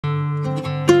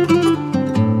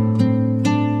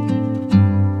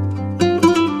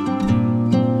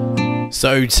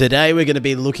So today we're going to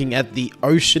be looking at the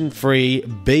Ocean Free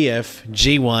BF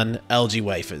G1 Algae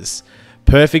Wafers.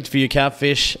 Perfect for your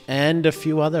catfish, and a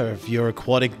few other of your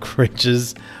aquatic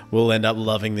creatures will end up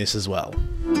loving this as well.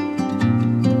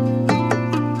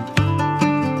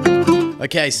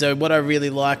 Okay, so what I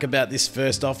really like about this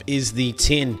first off is the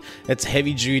tin. It's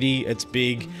heavy duty, it's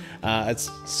big, it's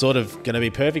sort of going to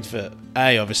be perfect for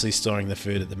obviously storing the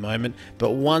food at the moment,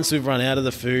 but once we've run out of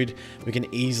the food, we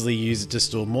can easily use it to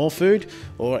store more food,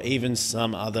 or even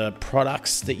some other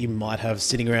products that you might have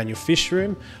sitting around your fish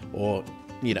room, or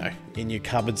you know, in your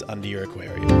cupboards under your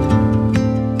aquarium.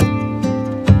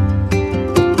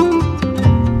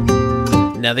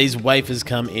 Now these wafers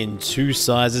come in two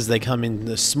sizes. They come in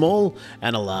the small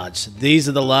and a large. These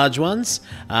are the large ones,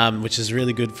 which is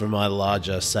really good for my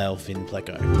larger sailfin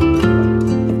pleco.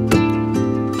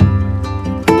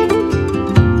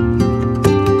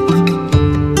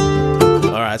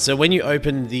 Alright, so when you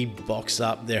open the box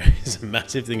up, there is a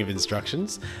massive thing of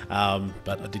instructions,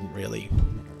 but I didn't really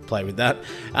play with that.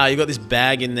 You've got this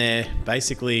bag in there.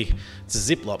 Basically, it's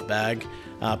a Ziploc bag.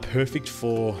 Perfect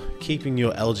for keeping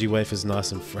your algae wafers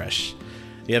nice and fresh.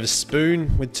 You have a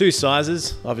spoon with two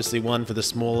sizes, obviously one for the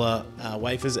smaller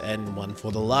wafers and one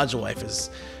for the larger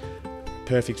wafers.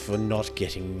 Perfect for not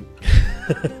getting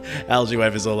algae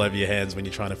wafers all over your hands when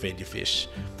you're trying to feed your fish.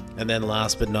 And then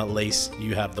last but not least,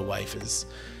 you have the wafers.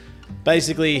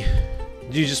 Basically,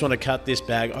 you just want to cut this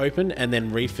bag open and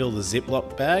then refill the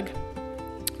Ziploc bag.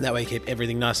 That way you keep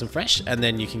everything nice and fresh, and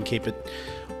then you can keep it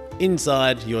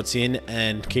inside your tin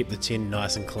and keep the tin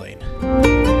nice and clean.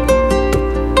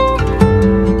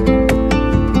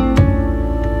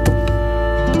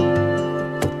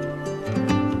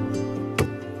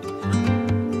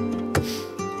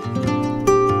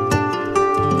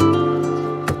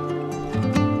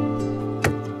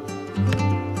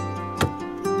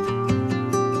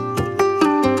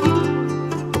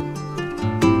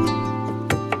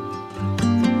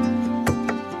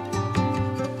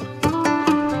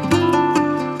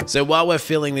 So while we're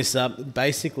filling this up,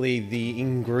 basically the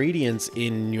ingredients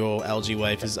in your algae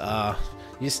wafers are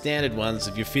your standard ones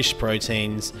of your fish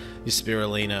proteins, your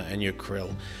spirulina and your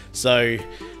krill. So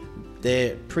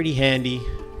they're pretty handy,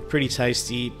 pretty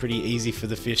tasty, pretty easy for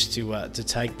the fish to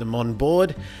take them on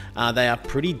board. They are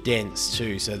pretty dense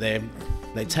too, so they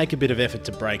take a bit of effort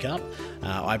to break up.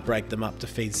 I break them up to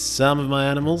feed some of my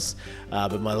animals,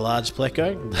 but my large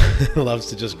pleco loves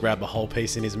to just grab a whole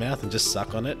piece in his mouth and just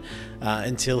suck on it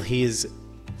until he has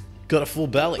got a full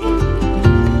belly.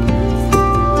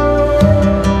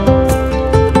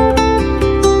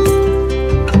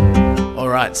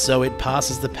 Alright, so it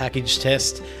passes the package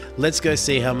test. Let's go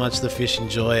see how much the fish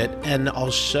enjoy it, and I'll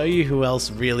show you who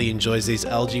else really enjoys these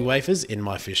algae wafers in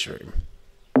my fish room.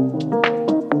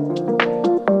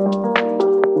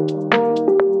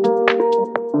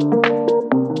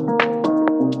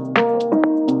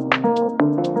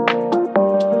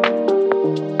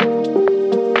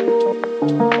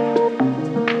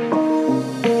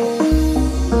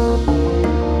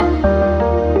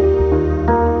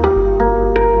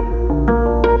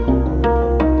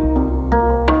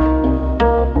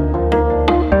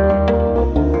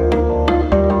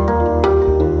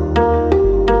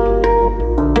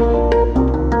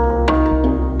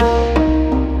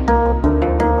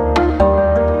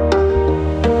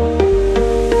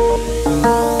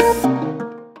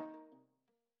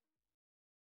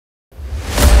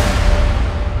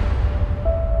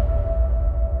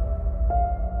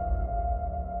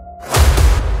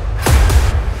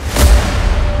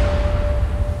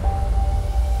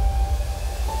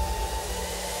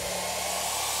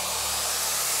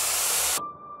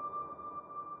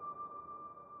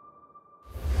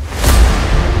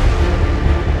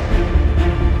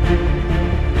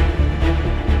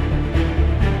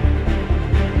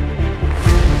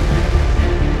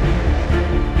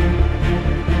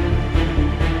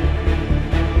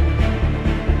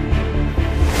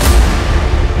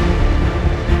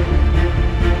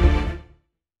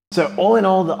 So all in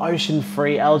all, the Ocean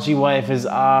Free Algae Wafers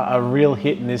are a real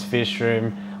hit in this fish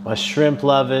room. My shrimp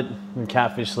love it, and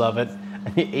catfish love it,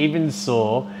 and you even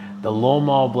saw the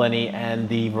lawnmower blenny and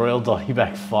the royal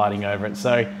dottyback fighting over it.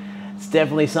 So it's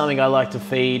definitely something I like to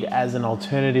feed as an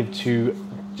alternative to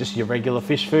just your regular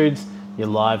fish foods, your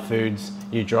live foods,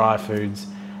 your dry foods,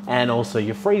 and also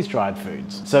your freeze-dried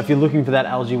foods. So if you're looking for that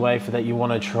algae wafer that you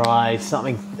want to try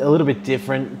something a little bit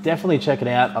different, definitely check it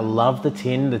out. I love the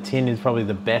tin. The tin is probably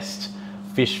the best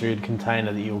fish food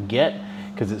container that you'll get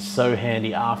because it's so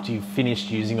handy after you've finished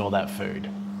using all that food.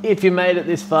 If you made it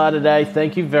this far today,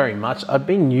 thank you very much. I've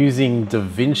been using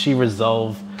DaVinci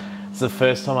Resolve the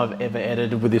first time I've ever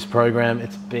edited with this program.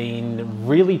 It's been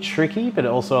really tricky, but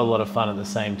also a lot of fun at the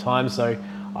same time. So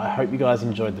I hope you guys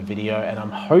enjoyed the video, and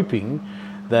I'm hoping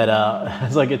that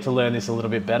as I get to learn this a little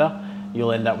bit better,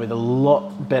 you'll end up with a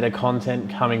lot better content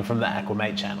coming from the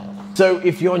Aquamate channel. So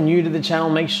if you're new to the channel,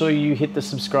 make sure you hit the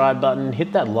subscribe button,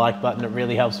 hit that like button, it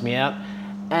really helps me out.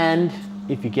 And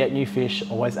if you get new fish,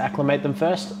 always acclimate them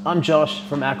first. I'm Josh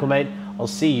from Aquamate. I'll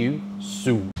see you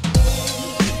soon.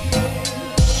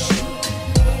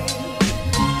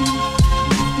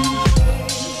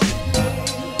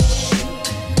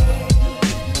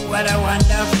 What a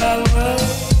wonderful world.